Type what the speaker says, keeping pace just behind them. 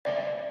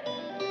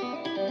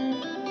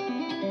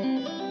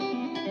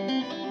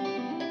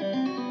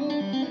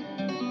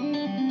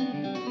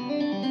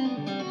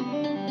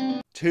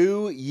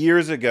2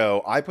 years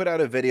ago, I put out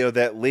a video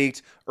that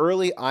leaked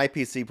early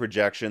IPC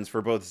projections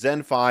for both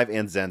Zen 5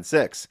 and Zen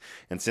 6.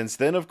 And since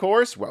then, of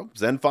course, well,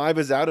 Zen 5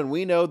 is out, and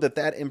we know that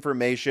that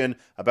information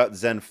about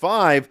Zen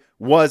 5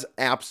 was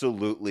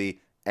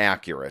absolutely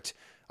accurate.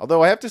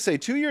 Although I have to say,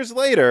 2 years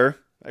later,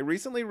 I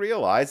recently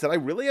realized that I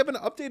really haven't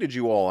updated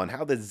you all on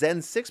how the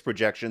Zen 6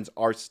 projections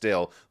are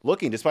still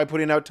looking, despite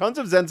putting out tons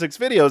of Zen 6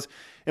 videos.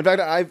 In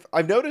fact,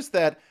 I've noticed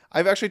that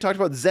I've actually talked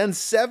about Zen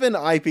 7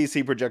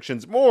 IPC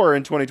projections more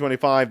in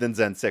 2025 than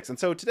Zen 6. And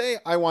so today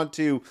I want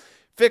to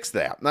fix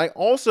that. And I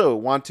also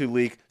want to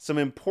leak some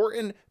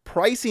important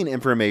pricing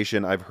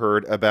information I've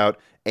heard about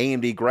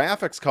AMD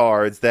graphics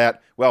cards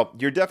that, well,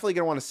 you're definitely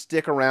going to want to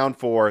stick around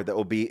for, that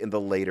will be in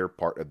the later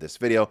part of this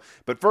video.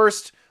 But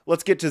first,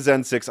 let's get to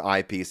Zen 6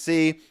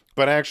 IPC.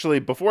 But actually,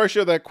 before I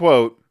show that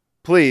quote,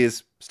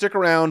 please stick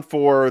around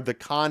for the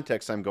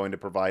context I'm going to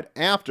provide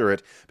after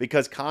it,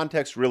 because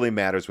context really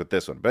matters with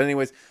this one. But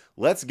anyways,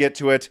 let's get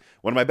to it.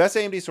 One of my best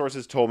AMD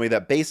sources told me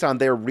that based on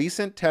their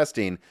recent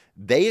testing,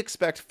 they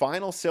expect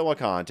final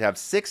silicon to have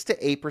 6 to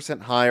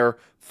 8% higher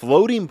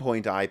floating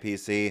point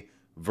IPC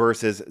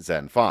versus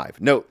Zen 5.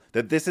 Note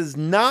that this is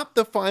not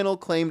the final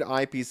claimed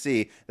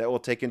IPC that will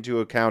take into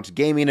account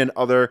gaming and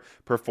other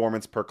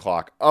performance per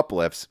clock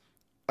uplifts.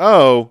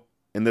 Oh,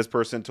 and this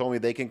person told me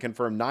they can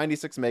confirm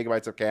 96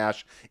 megabytes of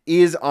cache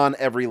is on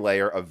every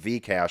layer of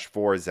Vcache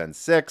for Zen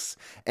 6,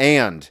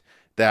 and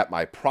that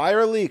my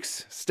prior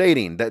leaks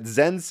stating that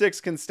Zen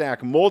 6 can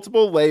stack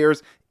multiple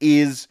layers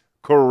is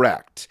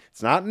correct.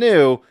 It's not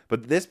new,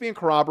 but this being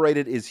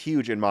corroborated is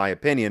huge in my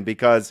opinion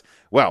because,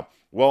 well,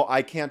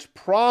 I can't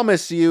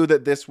promise you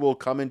that this will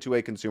come into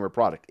a consumer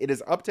product. It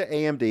is up to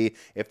AMD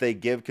if they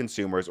give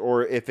consumers,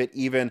 or if it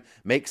even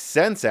makes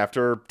sense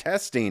after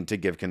testing to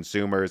give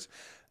consumers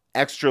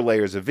extra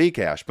layers of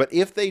Vcache. But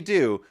if they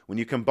do, when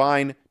you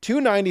combine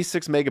two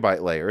 96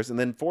 megabyte layers and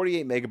then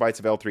 48 megabytes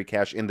of L3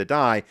 cache in the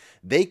die,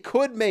 they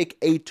could make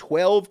a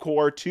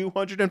 12-core,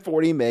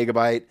 240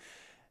 megabyte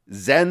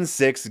Zen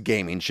 6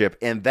 gaming chip,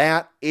 and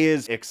that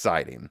is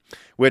exciting.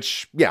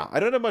 Which, yeah, I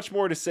don't have much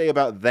more to say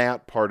about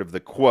that part of the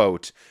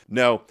quote.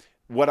 No,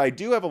 what I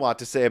do have a lot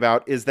to say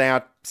about is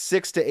that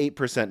 6 to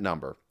 8%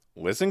 number.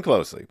 Listen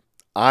closely.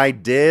 I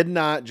did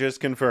not just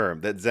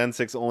confirm that Zen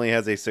 6 only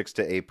has a 6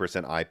 to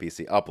 8%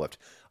 IPC uplift.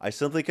 I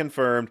simply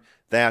confirmed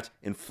that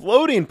in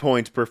floating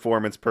point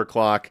performance per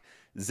clock,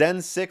 Zen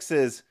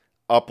 6's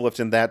uplift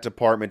in that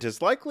department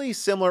is likely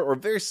similar or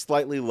very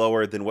slightly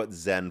lower than what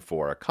Zen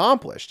 4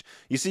 accomplished.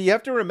 You see, you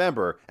have to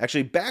remember,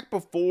 actually back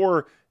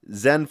before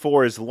Zen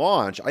 4's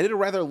launch, I did a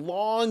rather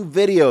long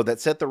video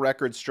that set the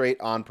record straight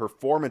on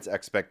performance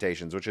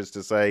expectations, which is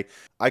to say,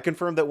 I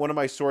confirmed that one of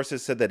my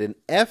sources said that in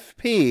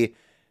FP,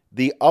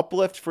 the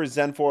uplift for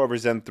Zen 4 over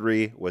Zen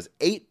 3 was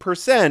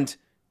 8%,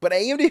 but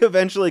AMD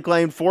eventually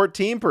claimed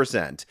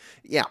 14%.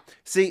 Yeah,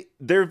 see,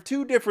 they're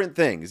two different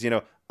things. You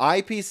know,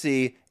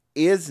 IPC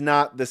is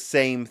not the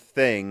same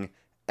thing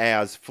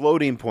as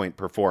floating point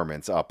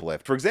performance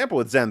uplift. For example,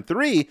 with Zen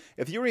 3,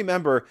 if you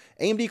remember,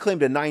 AMD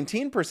claimed a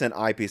 19%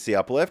 IPC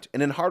uplift,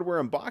 and in hardware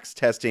and box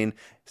testing,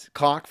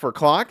 clock for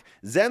clock,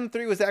 Zen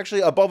 3 was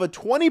actually above a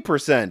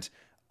 20%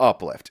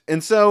 uplift.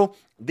 And so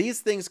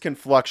these things can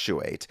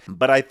fluctuate,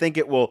 but I think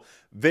it will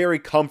very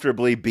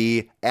comfortably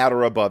be at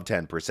or above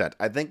 10%.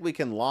 I think we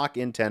can lock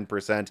in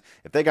 10%.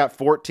 If they got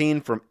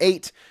 14 from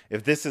 8,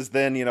 if this is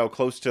then, you know,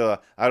 close to,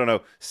 I don't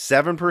know,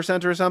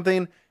 7% or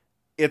something,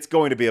 it's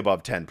going to be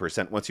above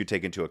 10% once you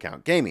take into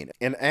account gaming.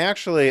 And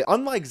actually,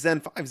 unlike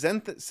Zen 5,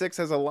 Zen 6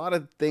 has a lot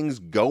of things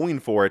going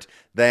for it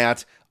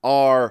that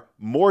are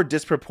more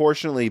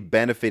disproportionately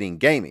benefiting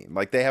gaming.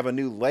 Like they have a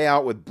new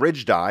layout with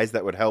bridge dies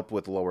that would help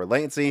with lower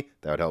latency,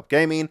 that would help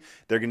gaming.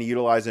 They're going to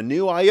utilize a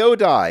new I/O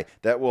die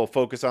that will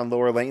focus on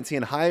lower latency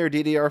and higher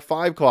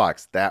DDR5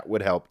 clocks. That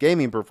would help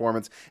gaming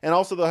performance. And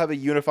also they'll have a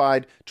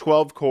unified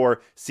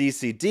 12-core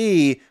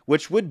CCD,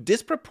 which would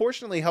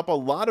disproportionately help a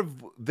lot of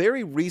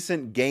very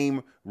recent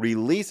game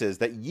releases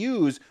that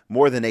use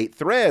more than 8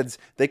 threads.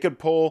 They could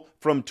pull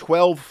from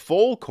 12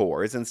 full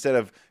cores instead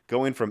of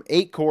going from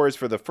 8 cores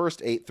for the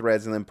first 8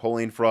 threads and then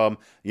pulling from,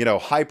 you know,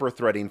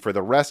 hyper-threading for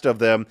the rest of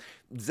them.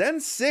 Zen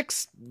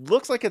 6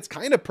 looks like it's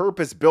kind of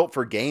purpose-built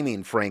for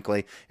gaming,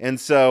 frankly. And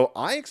so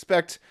I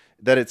expect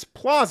that it's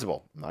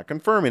plausible, I'm not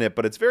confirming it,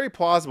 but it's very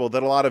plausible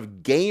that a lot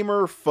of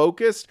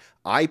gamer-focused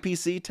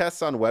IPC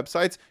tests on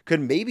websites could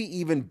maybe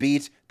even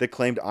beat the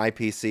claimed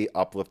IPC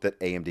uplift that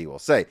AMD will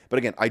say. But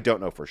again, I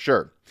don't know for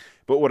sure.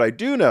 But what I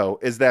do know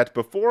is that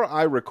before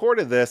I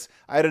recorded this,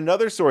 I had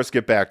another source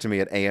get back to me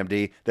at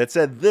AMD that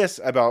said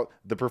this about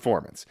the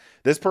performance.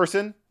 This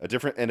person,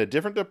 in a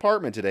different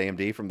department at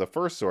AMD from the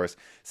first source,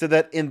 said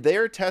that in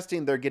their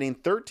testing, they're getting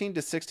 13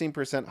 to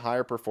 16%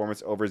 higher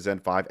performance over Zen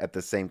 5 at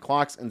the same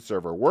clocks and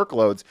server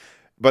workloads.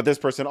 But this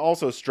person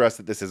also stressed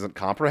that this isn't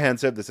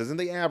comprehensive, this isn't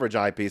the average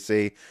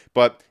IPC,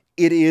 but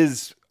it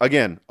is,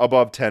 again,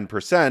 above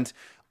 10%.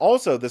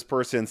 Also, this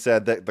person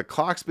said that the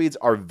clock speeds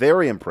are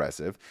very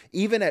impressive,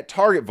 even at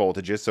target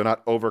voltages, so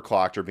not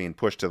overclocked or being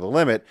pushed to the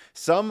limit.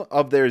 Some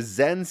of their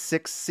Zen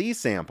 6C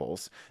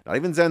samples, not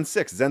even Zen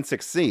 6, Zen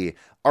 6C,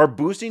 are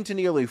boosting to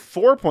nearly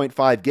 4.5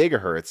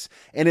 gigahertz,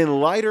 and in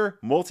lighter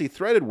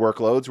multi-threaded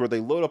workloads where they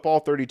load up all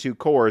 32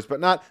 cores, but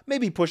not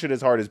maybe push it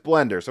as hard as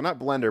Blender, so not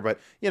Blender, but,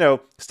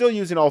 still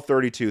using all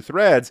 32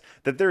 threads,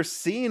 that they're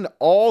seeing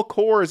all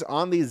cores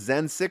on these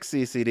Zen 6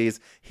 CCDs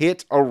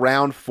hit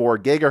around 4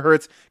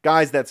 gigahertz.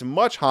 Guys, that's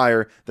much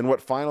higher than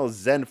what final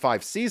Zen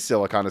 5C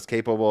silicon is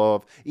capable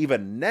of.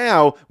 Even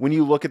now, when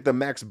you look at the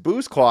max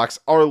boost clocks,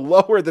 are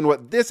lower than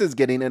what this is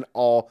getting in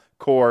all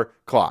core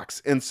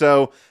clocks. And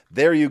so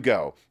there you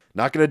go.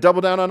 Not going to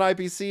double down on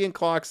IPC and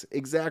clocks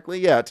exactly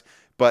yet,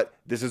 but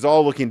this is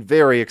all looking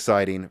very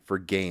exciting for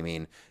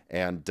gaming.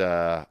 And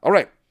all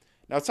right,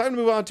 now it's time to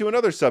move on to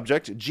another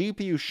subject,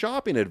 GPU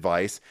shopping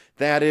advice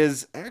that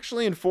is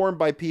actually informed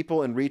by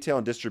people in retail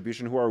and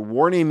distribution who are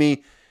warning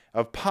me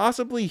of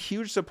possibly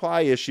huge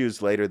supply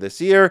issues later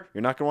this year.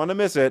 You're not going to want to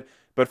miss it.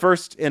 But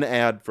first, an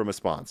ad from a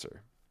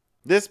sponsor.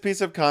 This piece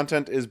of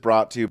content is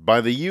brought to you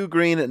by the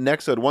Ugreen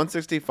Nexode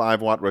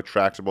 165-watt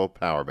retractable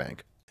power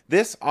bank.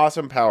 This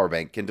awesome power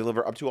bank can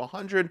deliver up to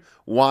 100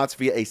 watts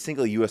via a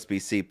single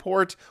USB-C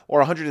port or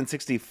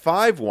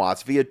 165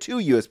 watts via 2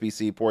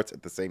 USB-C ports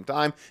at the same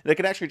time, and it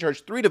can actually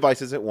charge 3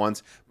 devices at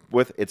once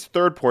with its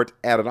third port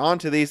added on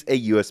to these,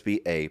 a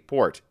USB-A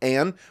port.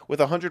 And with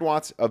 100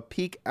 watts of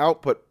peak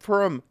output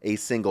from a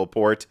single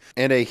port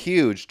and a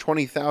huge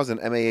 20,000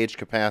 mAh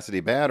capacity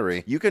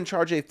battery, you can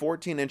charge a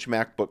 14-inch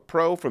MacBook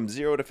Pro from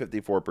 0 to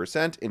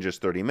 54% in just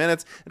 30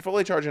 minutes and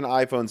fully charge an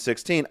iPhone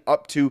 16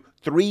 up to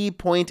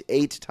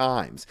 3.8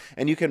 times.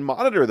 And you can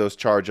monitor those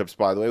charge-ups,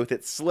 by the way, with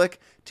its slick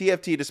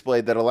TFT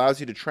display that allows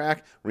you to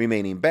track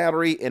remaining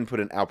battery, input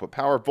and output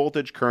power,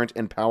 voltage, current,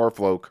 and power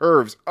flow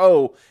curves.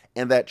 Oh,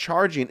 and that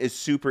charging is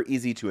super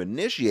easy to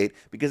initiate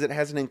because it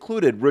has an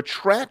included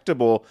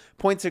retractable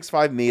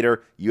 0.65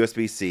 meter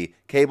USB-C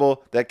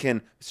cable that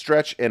can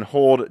stretch and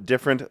hold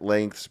different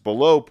lengths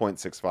below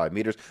 0.65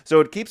 meters. So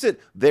it keeps it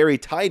very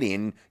tight.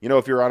 And,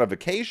 if you're on a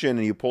vacation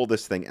and you pull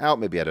this thing out,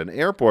 maybe at an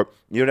airport,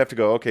 you don't have to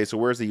go, okay, so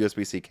where's the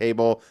USB-C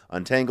cable?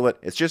 Untangle it.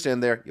 It's just in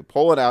there. You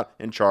pull it out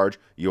and charge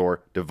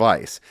your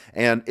device.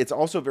 And it's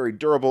also very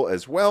durable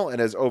as well. It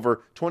has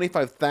over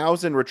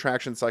 25,000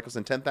 retraction cycles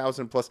and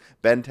 10,000 plus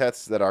bend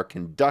tests that are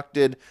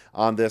conducted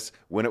on this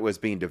when it was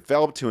being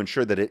developed to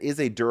ensure that it is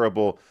a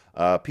durable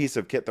piece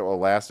of kit that will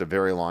last a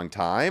very long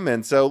time.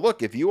 And so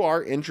look, if you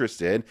are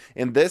interested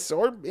in this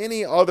or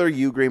any other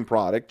Ugreen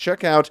product,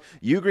 check out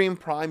Ugreen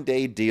Prime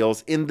Day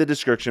deals in the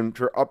description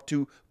for up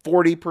to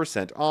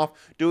 40% off.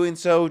 Doing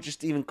so,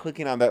 just even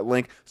clicking on that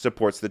link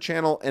supports the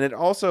channel, and it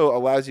also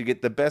allows you to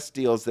get the best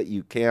deals that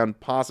you can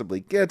possibly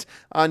get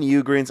on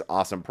Ugreen's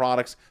awesome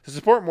products. To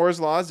support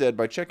Moore's Law is Dead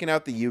by checking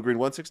out the Ugreen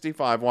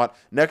 165-watt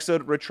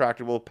Nexode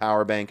retractable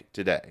power bank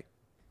today.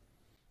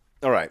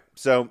 All right,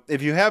 so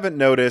if you haven't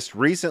noticed,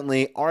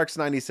 recently RX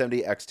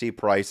 9070 XT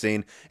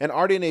pricing and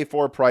RDNA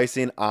 4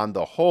 pricing on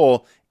the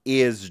whole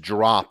is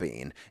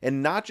dropping.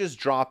 And not just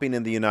dropping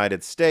in the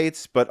United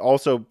States, but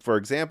also, for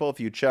example, if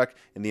you check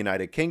in the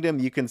United Kingdom,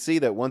 you can see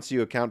that once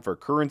you account for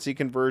currency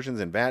conversions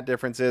and VAT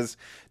differences,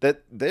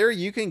 that there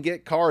you can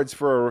get cards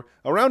for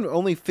around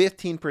only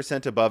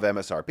 15% above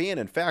MSRP. And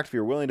in fact, if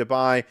you're willing to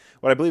buy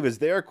what I believe is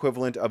their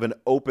equivalent of an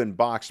open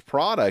box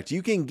product,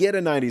 you can get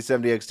a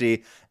 9070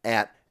 XT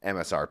at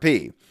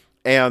MSRP.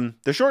 And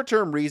the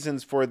short-term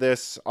reasons for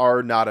this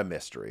are not a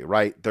mystery,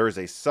 right? There's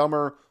a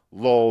summer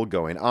lull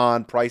going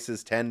on.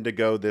 Prices tend to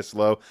go this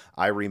low.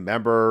 I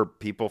remember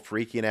people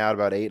freaking out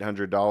about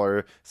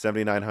 $800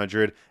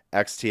 7900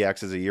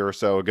 XTXs a year or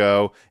so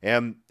ago,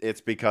 and it's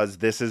because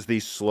this is the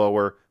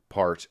slower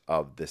part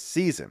of the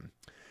season.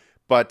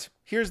 But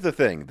here's the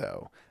thing,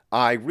 though.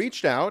 I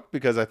reached out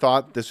because I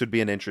thought this would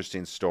be an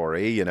interesting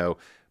story.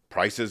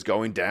 Prices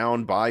going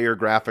down, buy your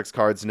graphics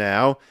cards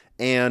now.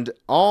 And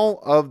all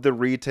of the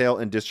retail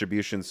and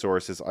distribution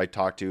sources I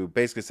talked to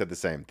basically said the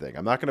same thing.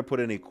 I'm not going to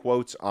put any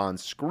quotes on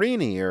screen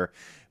here,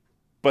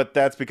 but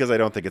that's because I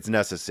don't think it's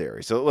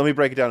necessary. So let me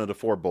break it down into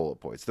 4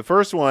 bullet points. The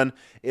first one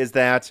is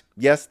that,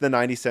 yes, the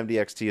 9070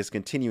 XT is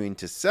continuing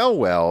to sell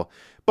well,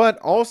 but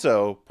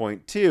also,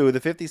 point 2, the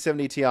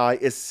 5070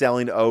 Ti is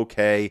selling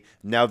okay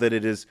now that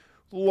it is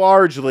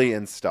largely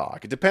in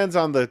stock. It depends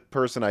on the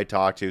person I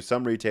talk to.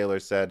 Some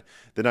retailers said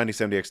the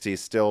 9070 XT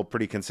is still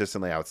pretty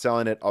consistently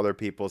outselling it. Other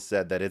people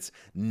said that it's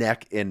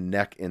neck and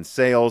neck in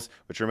sales,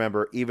 which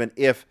remember, even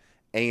if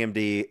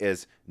AMD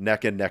is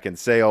neck and neck in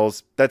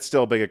sales, that's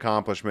still a big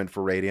accomplishment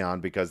for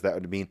Radeon because that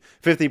would mean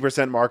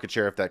 50% market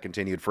share if that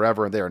continued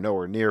forever, and they are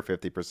nowhere near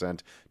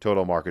 50%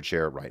 total market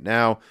share right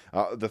now.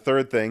 The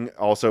third thing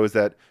also is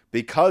that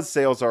because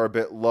sales are a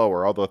bit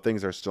lower, although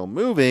things are still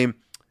moving,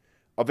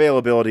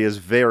 availability is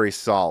very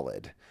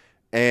solid.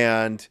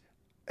 And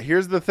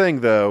here's the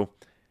thing, though.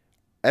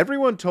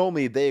 Everyone told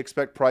me they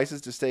expect prices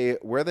to stay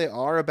where they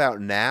are about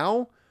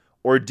now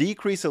or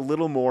decrease a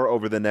little more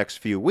over the next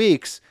few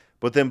weeks.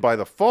 But then by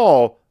the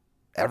fall,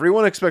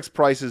 everyone expects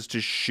prices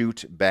to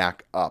shoot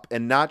back up.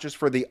 And not just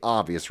for the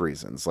obvious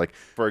reasons. Like,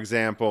 for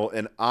example,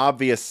 an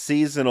obvious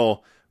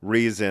seasonal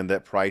reason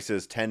that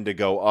prices tend to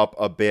go up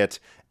a bit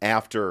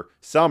after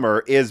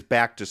summer is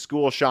back to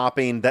school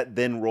shopping that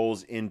then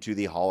rolls into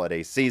the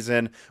holiday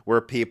season where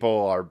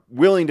people are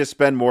willing to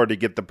spend more to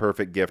get the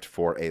perfect gift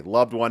for a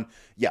loved one.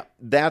 Yeah,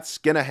 that's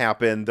going to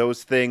happen.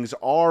 Those things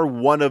are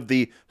one of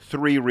the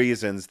 3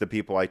 reasons the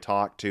people I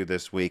talked to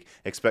this week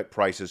expect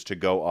prices to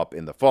go up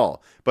in the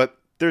fall. But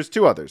there's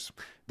 2 others.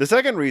 The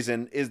second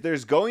reason is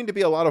there's going to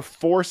be a lot of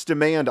forced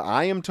demand,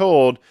 I am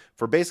told,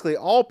 for basically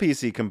all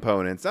PC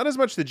components, not as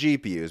much the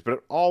GPUs,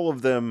 but all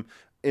of them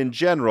in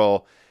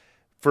general,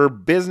 for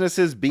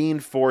businesses being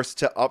forced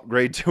to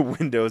upgrade to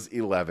Windows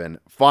 11.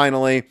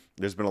 Finally,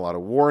 there's been a lot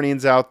of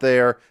warnings out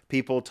there,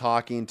 people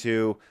talking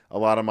to a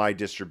lot of my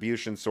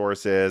distribution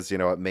sources,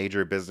 at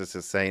major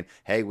businesses saying,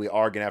 hey, we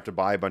are going to have to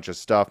buy a bunch of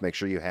stuff. Make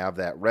sure you have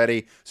that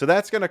ready. So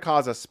that's going to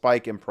cause a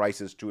spike in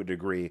prices to a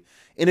degree,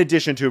 in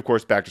addition to, of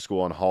course, back to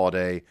school and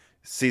holiday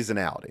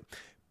seasonality.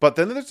 But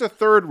then there's a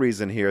third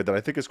reason here that I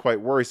think is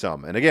quite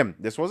worrisome. And again,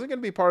 this wasn't going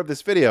to be part of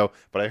this video,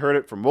 but I heard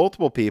it from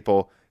multiple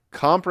people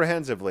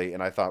comprehensively,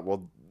 and I thought,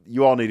 well,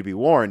 you all need to be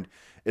warned,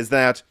 is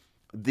that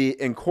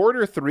in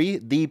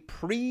Q3, the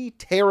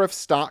pre-tariff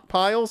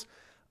stockpiles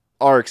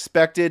are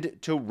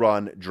expected to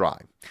run dry.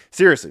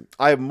 Seriously,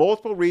 I have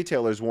multiple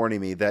retailers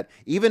warning me that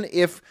even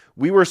if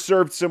we were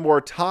served some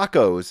more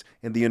tacos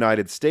in the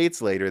United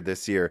States later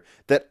this year,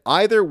 that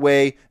either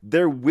way,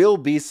 there will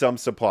be some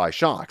supply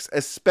shocks,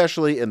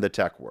 especially in the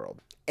tech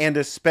world, and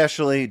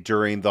especially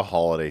during the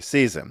holiday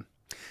season.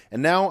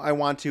 And now I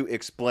want to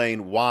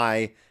explain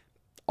why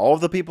all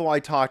of the people I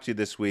talked to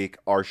this week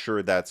are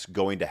sure that's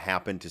going to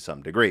happen to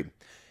some degree.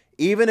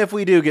 Even if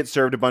we do get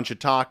served a bunch of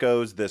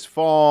tacos this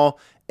fall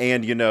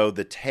and,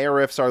 the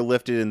tariffs are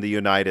lifted in the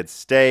United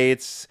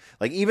States,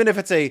 like even if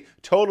it's a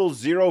total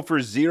 0 for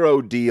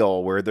 0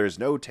 deal where there's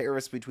no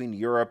tariffs between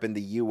Europe and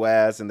the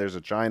US and there's a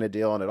China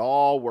deal and it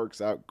all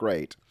works out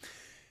great,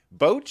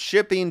 boat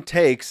shipping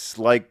takes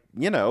 2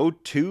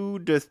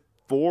 to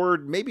 4,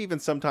 maybe even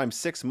sometimes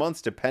 6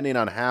 months, depending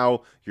on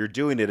how you're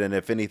doing it and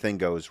if anything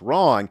goes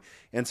wrong.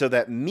 And so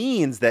that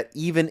means that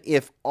even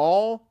if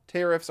all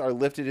tariffs are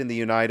lifted in the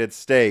United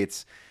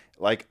States,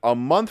 like a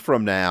month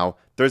from now,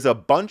 there's a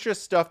bunch of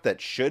stuff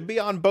that should be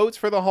on boats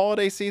for the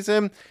holiday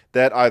season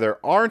that either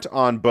aren't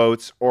on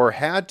boats or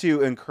had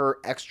to incur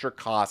extra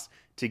costs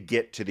to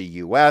get to the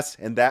US.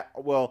 And that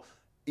will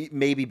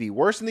maybe be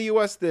worse in the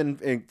US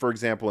than, for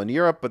example, in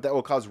Europe, but that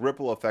will cause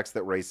ripple effects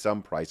that raise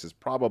some prices,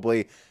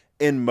 probably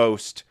in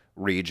most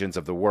regions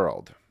of the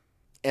world.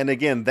 And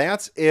again,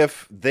 that's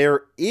if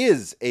there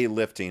is a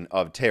lifting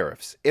of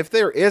tariffs. If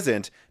there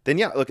isn't, then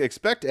yeah, look,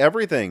 expect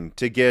everything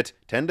to get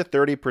 10 to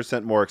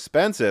 30% more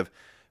expensive.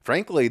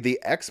 Frankly, the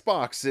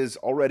Xbox is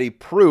already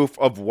proof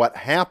of what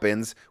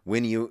happens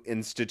when you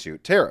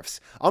institute tariffs.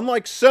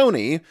 Unlike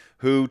Sony,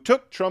 who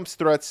took Trump's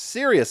threats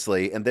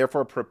seriously and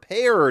therefore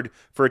prepared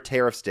for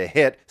tariffs to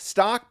hit,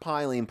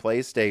 stockpiling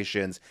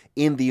PlayStations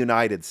in the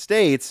United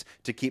States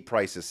to keep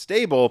prices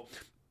stable,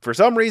 for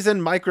some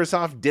reason,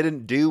 Microsoft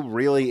didn't do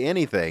really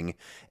anything.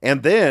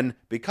 And then,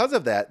 because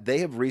of that, they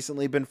have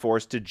recently been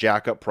forced to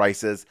jack up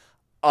prices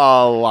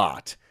a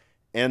lot.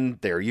 And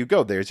there you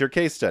go. There's your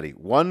case study.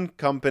 One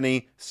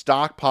company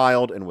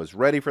stockpiled and was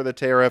ready for the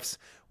tariffs.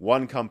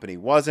 One company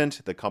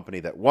wasn't. The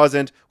company that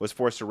wasn't was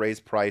forced to raise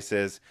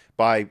prices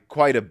by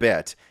quite a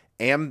bit.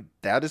 And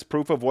that is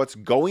proof of what's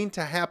going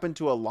to happen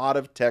to a lot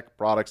of tech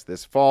products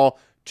this fall,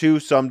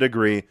 to some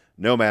degree,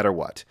 no matter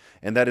what.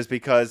 And that is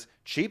because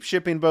cheap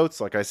shipping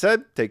boats, like I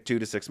said, take 2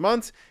 to 6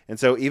 months. And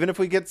so even if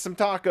we get some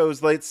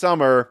tacos late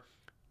summer,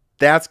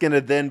 that's going to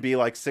then be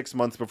like 6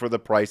 months before the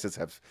prices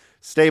have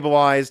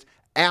stabilized,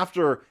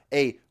 after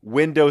a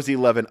Windows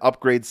 11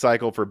 upgrade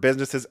cycle for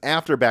businesses,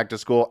 after back to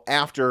school,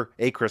 after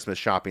a Christmas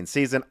shopping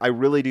season. I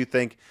really do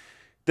think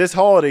this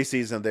holiday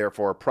season,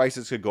 therefore,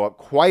 prices could go up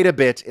quite a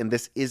bit. And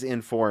this is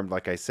informed,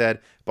 like I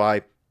said,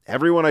 by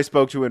everyone I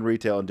spoke to in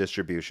retail and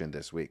distribution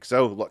this week.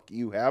 So look,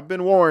 you have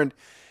been warned.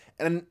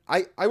 And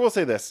I will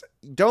say this,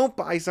 don't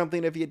buy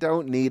something if you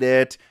don't need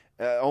it.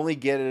 Only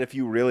get it if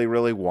you really,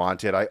 really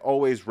want it. I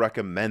always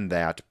recommend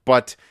that.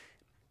 But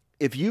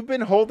if you've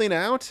been holding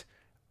out,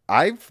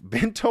 I've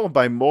been told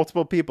by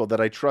multiple people that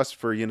I trust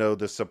for,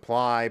 the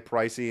supply,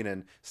 pricing,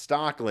 and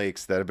stock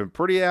leaks that have been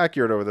pretty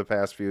accurate over the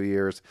past few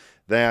years,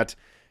 that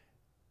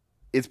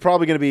it's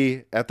probably going to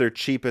be at their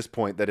cheapest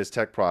point, that is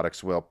tech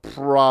products will,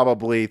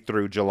 probably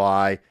through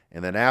July.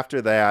 And then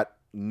after that,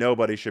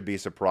 nobody should be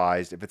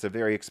surprised if it's a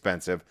very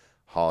expensive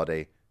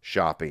holiday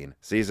shopping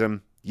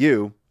season.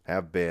 You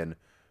have been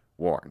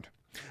warned.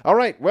 All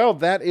right, well,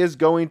 that is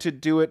going to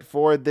do it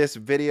for this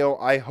video.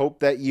 I hope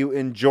that you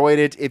enjoyed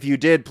it. If you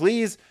did,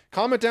 please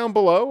comment down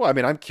below. I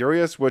mean, I'm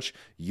curious which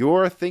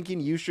you're thinking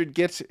you should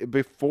get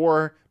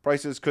before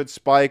prices could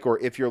spike, or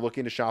if you're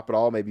looking to shop at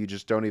all, maybe you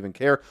just don't even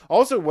care.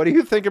 Also, what do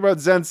you think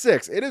about Zen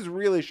 6? It is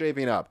really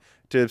shaping up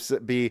to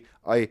be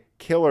a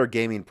killer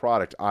gaming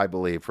product, I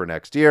believe, for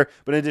next year.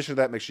 But in addition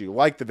to that, make sure you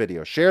like the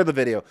video, share the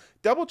video,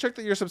 double check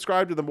that you're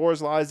subscribed to the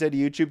Moore's Law Z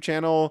YouTube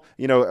channel.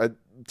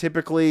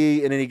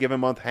 typically in any given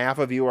month, half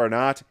of you are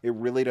not. It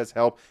really does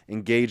help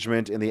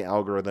engagement in the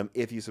algorithm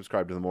if you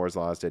subscribe to the Moore's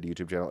Law is Dead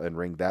YouTube channel and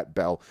ring that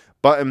bell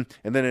button.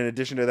 And then in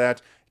addition to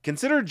that,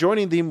 consider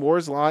joining the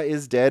Moore's Law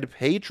is Dead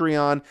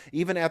Patreon.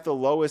 Even at the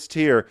lowest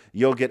tier,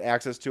 you'll get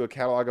access to a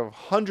catalog of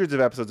hundreds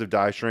of episodes of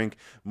Die Shrink.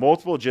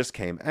 Multiple just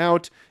came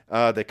out.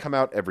 They come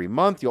out every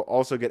month. You'll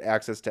also get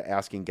access to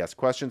asking guest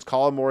questions.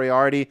 Colin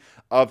Moriarty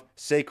of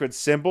Sacred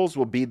Symbols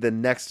will be the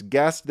next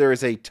guest. There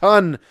is a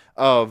ton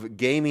of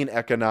gaming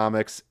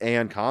economics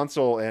and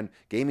console and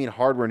gaming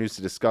hardware news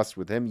to discuss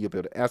with him. You'll be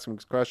able to ask him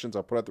questions.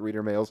 I'll put out the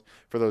reader mails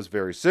for those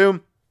very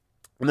soon.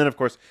 And then, of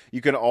course,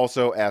 you can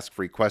also ask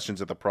free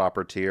questions at the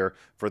proper tier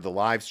for the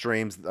live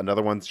streams.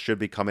 Another one should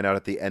be coming out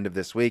at the end of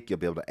this week. You'll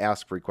be able to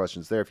ask free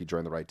questions there if you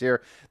join the right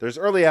tier. There's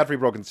early ad-free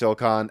Broken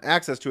Silicon,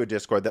 access to a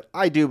Discord that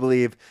I do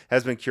believe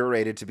has been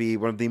curated to be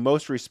one of the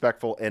most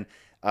respectful and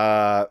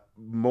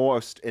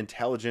most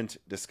intelligent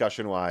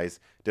discussion-wise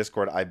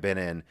Discord I've been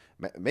in,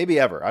 maybe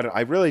ever. I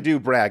really do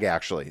brag,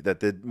 actually, that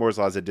the Moore's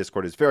Law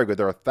Discord is very good.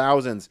 There are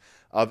thousands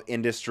of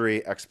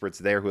industry experts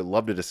there who would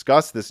love to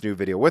discuss this new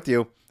video with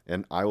you,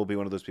 and I will be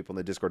one of those people in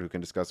the Discord who can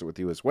discuss it with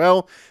you as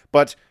well.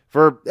 But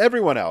for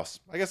everyone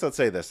else, I guess I'll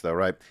say this, though,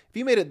 right? If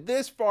you made it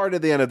this far to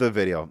the end of the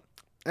video,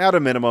 at a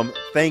minimum,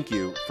 thank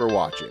you for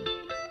watching.